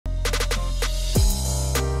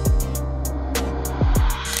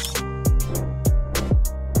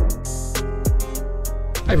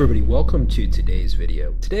Hi everybody, welcome to today's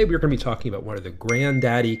video. Today we're going to be talking about one of the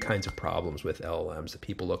granddaddy kinds of problems with LLMs that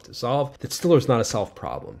people look to solve that still is not a solved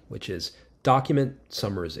problem, which is document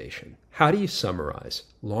summarization. How do you summarize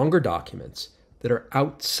longer documents that are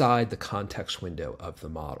outside the context window of the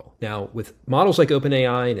model? Now, with models like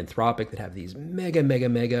OpenAI and Anthropic that have these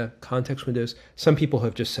mega context windows, some people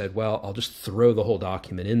have just said, well, I'll just throw the whole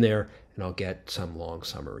document in there and I'll get some long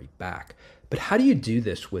summary back. But how do you do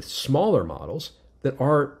this with smaller models that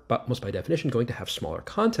are, almost by definition, going to have smaller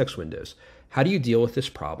context windows? How do you deal with this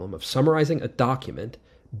problem of summarizing a document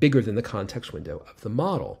bigger than the context window of the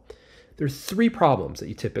model? There are three problems that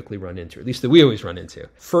you typically run into, at least that we always run into.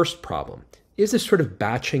 First problem is this sort of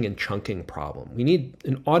batching and chunking problem. We need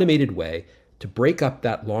an automated way to break up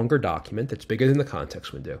that longer document that's bigger than the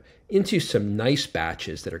context window into some nice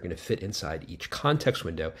batches that are going to fit inside each context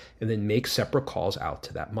window and then make separate calls out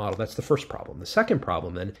to that model. That's the first problem. The second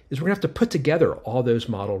problem then is we're going to have to put together all those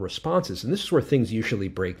model responses. And this is where things usually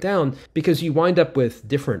break down because you wind up with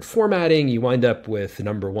different formatting. You wind up with the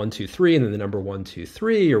number 1, 2, 3 and then the number 1, 2,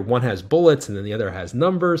 3, or one has bullets and then the other has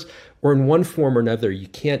numbers, or in one form or another, you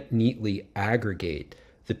can't neatly aggregate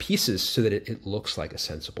the pieces so that it looks like a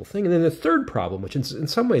sensible thing. And then the third problem, which in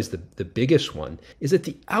some ways the biggest one, is that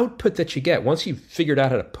the output that you get, once you've figured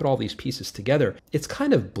out how to put all these pieces together, it's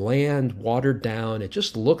kind of bland, watered down. It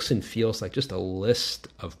just looks and feels like just a list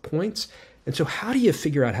of points. And so how do you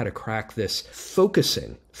figure out how to crack this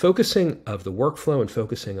focusing of the workflow and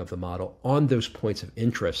focusing of the model on those points of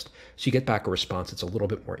interest so you get back a response that's a little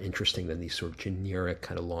bit more interesting than these sort of generic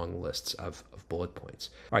kind of long lists of bullet points?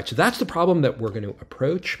 All right, so that's the problem that we're going to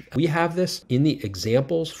approach. We have this in the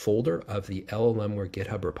examples folder of the LLMware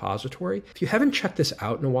GitHub repository. If you haven't checked this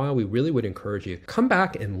out in a while, we really would encourage you, come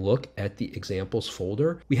back and look at the examples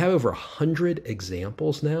folder. We have over 100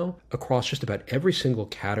 examples now across just about every single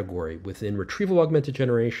category within retrieval augmented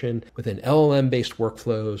generation, within LLM-based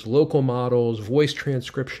workflows, local models, voice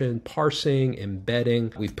transcription, parsing,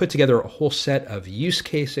 embedding. We've put together a whole set of use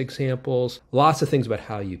case examples, lots of things about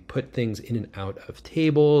how you put things in and out of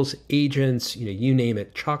tables, agents, you name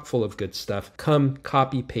it, chock full of good stuff. Come,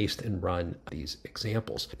 copy, paste, and run these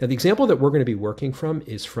examples. Now, the example that we're going to be working from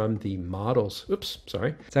is from the models. It's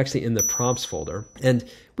actually in the prompts folder. And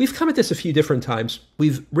we've come at this a few different times.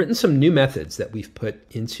 We've written some new methods that we've put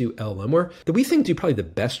into LLMware that we think do probably the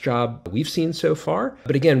best job we've seen so far.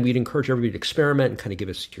 But again, we'd encourage everybody to experiment and kind of give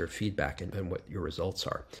us your feedback and what your results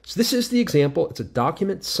are. So this is the example. It's a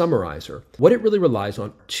document summarizer. What it really relies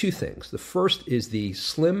on, two things. The first is the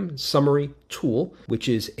Slim Summary tool, which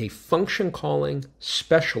is a function calling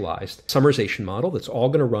specialized summarization model that's all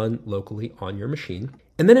going to run locally on your machine.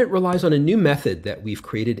 And then it relies on a new method that we've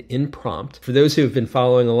created in prompt. For those who have been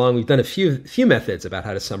following along, we've done a few methods about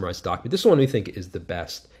how to summarize a document. This one we think is the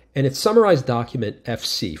best. And it's summarize document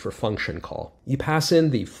FC for function call. You pass in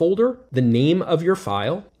the folder, the name of your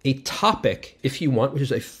file, a topic, if you want, which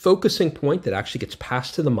is a focusing point that actually gets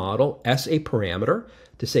passed to the model as a parameter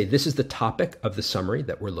to say this is the topic of the summary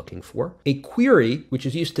that we're looking for. A query, which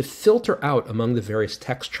is used to filter out among the various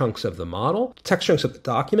text chunks of the model, text chunks of the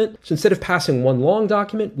document. So instead of passing one long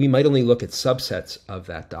document, we might only look at subsets of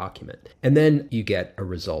that document. And then you get a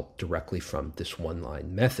result directly from this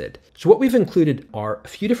one-line method. So what we've included are a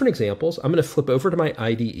few different examples. I'm going to flip over to my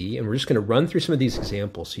IDE, and we're just going to run through some of these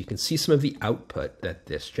examples so you can see some of the output that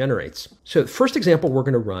this generates. So the first example we're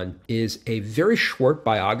going to run is a very short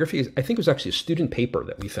biography. I think it was actually a student paper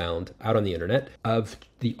that we found out on the internet of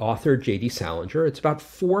the author J.D. Salinger. It's about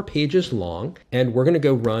 4 pages long, and we're going to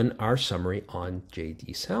go run our summary on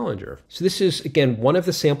J.D. Salinger. So this is, again, one of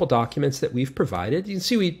the sample documents that we've provided. You can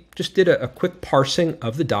see we just did a quick parsing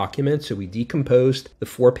of the document. So we decomposed the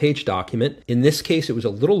 4-page document. In this case, it was a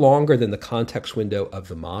little longer than the context window of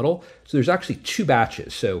the model. So there's actually 2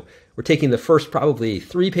 batches. So we're taking the first probably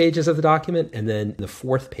 3 pages of the document and then the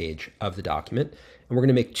 4th page of the document. And we're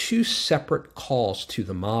going to make 2 separate calls to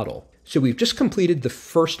the model. So we've just completed the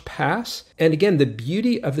first pass. And again, the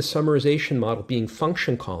beauty of the summarization model being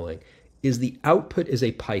function calling is the output is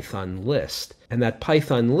a Python list. And that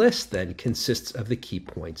Python list then consists of the key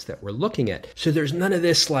points that we're looking at. So there's none of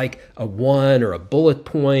this like a one or a bullet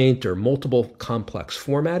point or multiple complex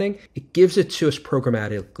formatting. It gives it to us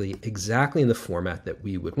programmatically exactly in the format that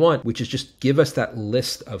we would want, which is just give us that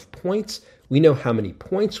list of points. We know how many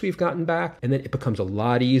points we've gotten back, and then it becomes a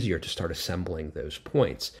lot easier to start assembling those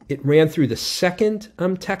points. It ran through the second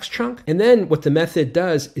text chunk, and then what the method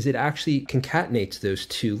does is it actually concatenates those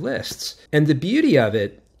 2 lists. And the beauty of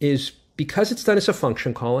it is because it's done as a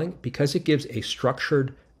function calling, because it gives a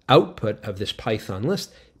structured output of this Python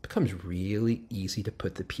list, it becomes really easy to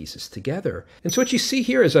put the pieces together. And so what you see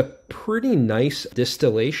here is a pretty nice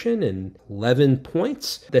distillation in 11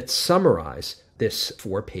 points that summarize this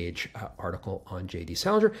 4-page article on J.D.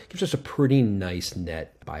 Salinger. Gives us a pretty nice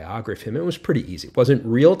net biography of him. It was pretty easy. It wasn't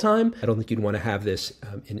real time. I don't think you'd want to have this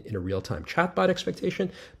in a real-time chatbot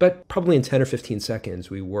expectation, but probably in 10 or 15 seconds,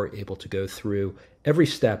 we were able to go through every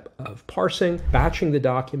step of parsing, batching the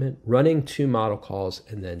document, running 2 model calls,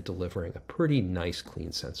 and then delivering a pretty nice,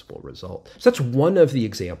 clean, sensible result. So that's one of the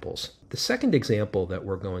examples. The second example that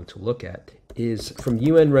we're going to look at is from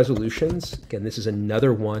UN resolutions. Again, this is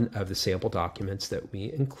another one of the sample documents that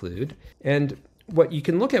we include. And what you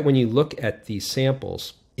can look at when you look at these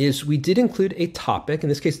samples is we did include a topic. In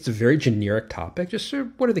this case, it's a very generic topic, just sort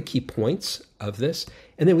of what are the key points of this.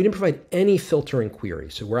 And then we didn't provide any filtering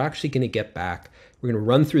query. So we're actually going to get back, we're going to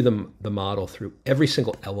run through the model through every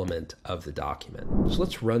single element of the document. So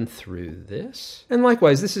let's run through this. And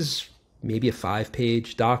likewise, this is maybe a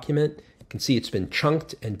 5-page document. You can see it's been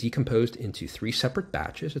chunked and decomposed into 3 separate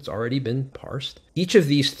batches. It's already been parsed. Each of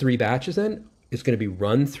these 3 batches then is going to be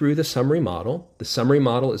run through the summary model. The summary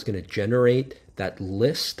model is going to generate that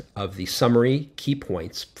list of the summary key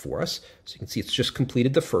points for us. So you can see it's just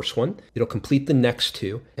completed the first one. It'll complete the next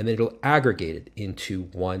 2, and then it'll aggregate it into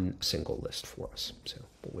one single list for us. So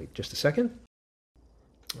we'll wait just a second.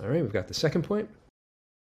 All right, we've got the second point.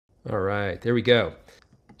 All right, there we go.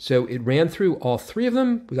 So it ran through all 3 of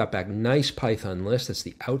them. We got back nice Python list. That's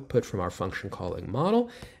the output from our function calling model.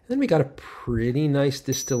 And then we got a pretty nice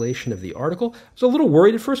distillation of the article. I was a little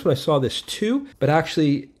worried at first when I saw this too, but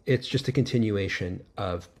actually it's just a continuation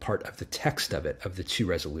of part of the text of it, of the 2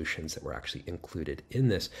 resolutions that were actually included in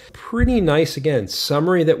this. Pretty nice, again,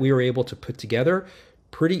 summary that we were able to put together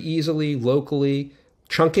pretty easily, locally,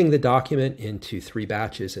 chunking the document into 3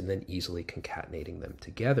 batches and then easily concatenating them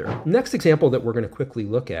together. Next example that we're going to quickly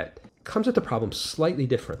look at comes at the problem slightly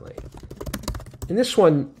differently. In this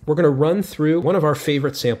one, we're going to run through one of our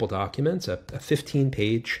favorite sample documents, a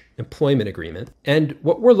 15-page employment agreement. And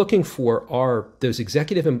what we're looking for are those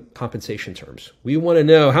executive compensation terms. We want to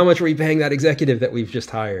know how much are we paying that executive that we've just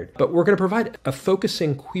hired. But we're going to provide a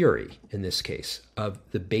focusing query, in this case, of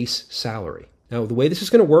the base salary. Now, the way this is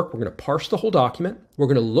going to work, we're going to parse the whole document. We're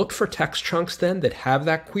going to look for text chunks then that have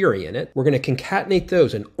that query in it. We're going to concatenate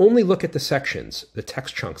those and only look at the sections, the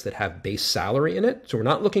text chunks that have base salary in it. So we're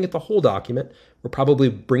not looking at the whole document. We're probably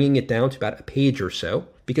bringing it down to about a page or so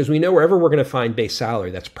because we know wherever we're going to find base salary,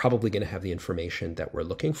 that's probably going to have the information that we're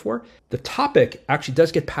looking for. The topic actually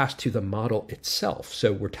does get passed to the model itself.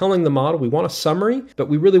 So we're telling the model we want a summary, but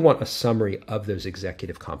we really want a summary of those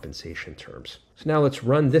executive compensation terms. So now let's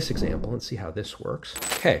run this example and see how this works.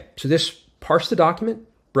 Okay, so this parsed the document,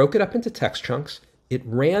 broke it up into text chunks. It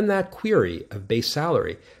ran that query of base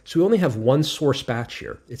salary. So we only have one source batch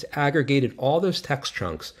here. It's aggregated all those text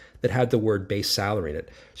chunks that had the word base salary in it.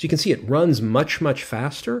 So you can see it runs much, much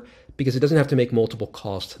faster because it doesn't have to make multiple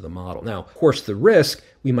calls to the model. Now, of course, the risk,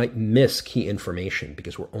 we might miss key information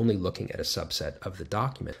because we're only looking at a subset of the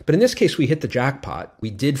document. But in this case, we hit the jackpot. We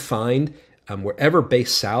did find wherever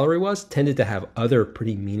base salary was, tended to have other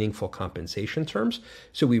pretty meaningful compensation terms.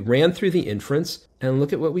 So we ran through the inference and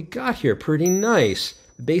look at what we got here. Pretty nice.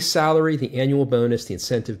 The base salary, the annual bonus, the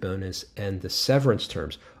incentive bonus, and the severance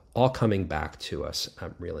terms all coming back to us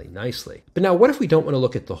really nicely. But now what if we don't want to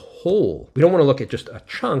look at the whole? We don't want to look at just a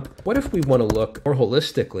chunk. What if we want to look more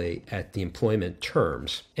holistically at the employment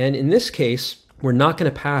terms? And in this case, we're not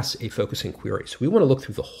going to pass a focusing query. So we want to look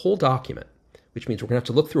through the whole document, which means we're going to have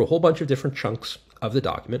to look through a whole bunch of different chunks of the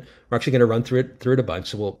document. We're actually going to run through it a bunch,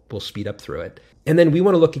 so we'll speed up through it. And then we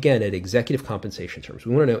want to look again at executive compensation terms.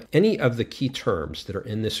 We want to know any of the key terms that are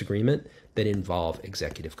in this agreement that involve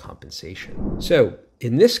executive compensation. So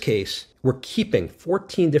in this case, we're keeping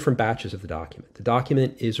 14 different batches of the document. The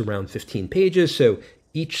document is around 15 pages, so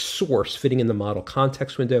each source fitting in the model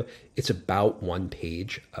context window, it's about 1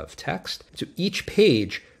 page of text. So each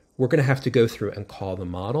page, we're going to have to go through and call the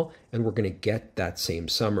model, and we're going to get that same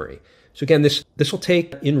summary. So again, this will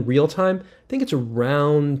take in real time, I think it's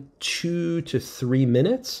around 2 to 3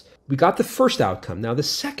 minutes. We got the first outcome. Now the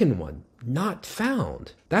second one, not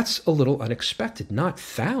found. That's a little unexpected, not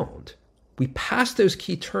found. We passed those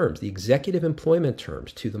key terms, the executive employment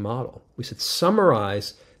terms, to the model. We said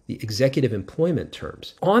summarize the executive employment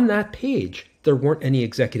terms. On that page, there weren't any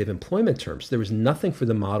executive employment terms. There was nothing for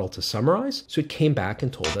the model to summarize, so it came back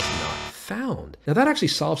and told us not found. Now that actually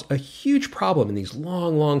solves a huge problem in these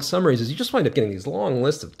long, long summaries, is you just wind up getting these long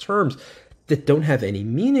lists of terms that don't have any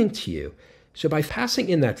meaning to you. So by passing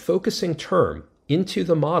in that focusing term into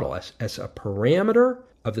the model as a parameter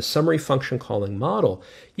of the summary function calling model,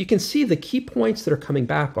 you can see the key points that are coming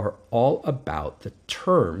back are all about the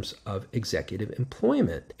terms of executive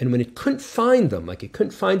employment. And when it couldn't find them, like it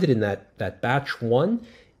couldn't find it in that batch one,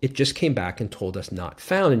 it just came back and told us not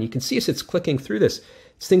found. And you can see as it's clicking through this,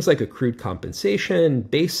 it's things like accrued compensation,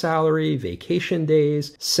 base salary, vacation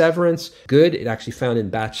days, severance. Good, it actually found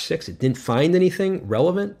in batch 6. It didn't find anything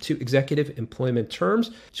relevant to executive employment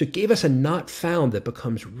terms. So it gave us a not found that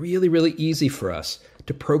becomes really, really easy for us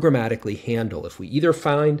to programmatically handle. If we either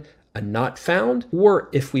find a not found, or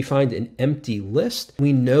if we find an empty list,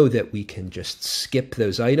 we know that we can just skip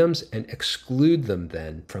those items and exclude them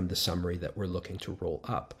then from the summary that we're looking to roll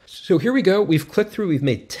up. So here we go. We've clicked through, we've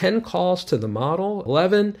made 10 calls to the model,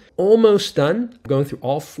 11, almost done. Going through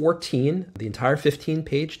all 14, the entire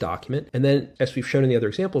 15-page document. And then, as we've shown in the other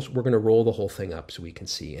examples, we're going to roll the whole thing up so we can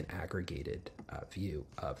see an aggregated view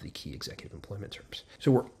of the key executive employment terms.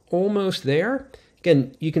 So we're almost there.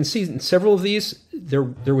 Again, you can see in several of these, there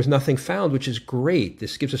was nothing found, which is great.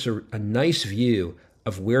 This gives us a nice view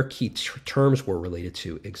of where key terms were related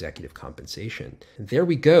to executive compensation. And there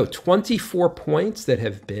we go, 24 points that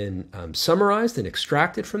have been summarized and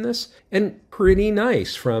extracted from this, and pretty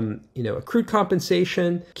nice from accrued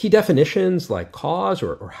compensation, key definitions like cause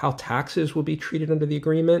or how taxes will be treated under the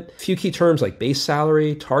agreement, a few key terms like base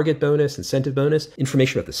salary, target bonus, incentive bonus,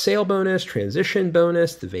 information about the sale bonus, transition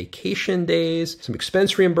bonus, the vacation days, some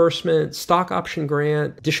expense reimbursement, stock option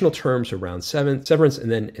grant, additional terms around severance,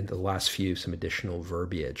 and then in the last few, some additional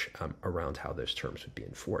verbiage around how those terms would be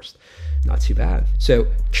enforced. Not too bad. So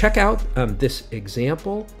check out this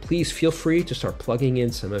example. Please feel free to start plugging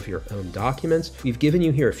in some of your own documents. We've given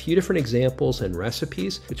you here a few different examples and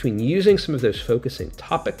recipes between using some of those focusing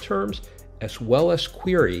topic terms as well as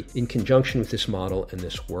query in conjunction with this model and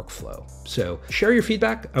this workflow. So share your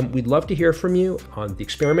feedback. We'd love to hear from you on the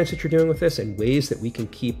experiments that you're doing with this and ways that we can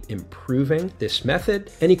keep improving this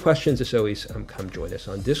method. Any questions, as always, come join us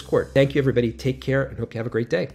on Discord. Thank you, everybody. Take care and hope you have a great day.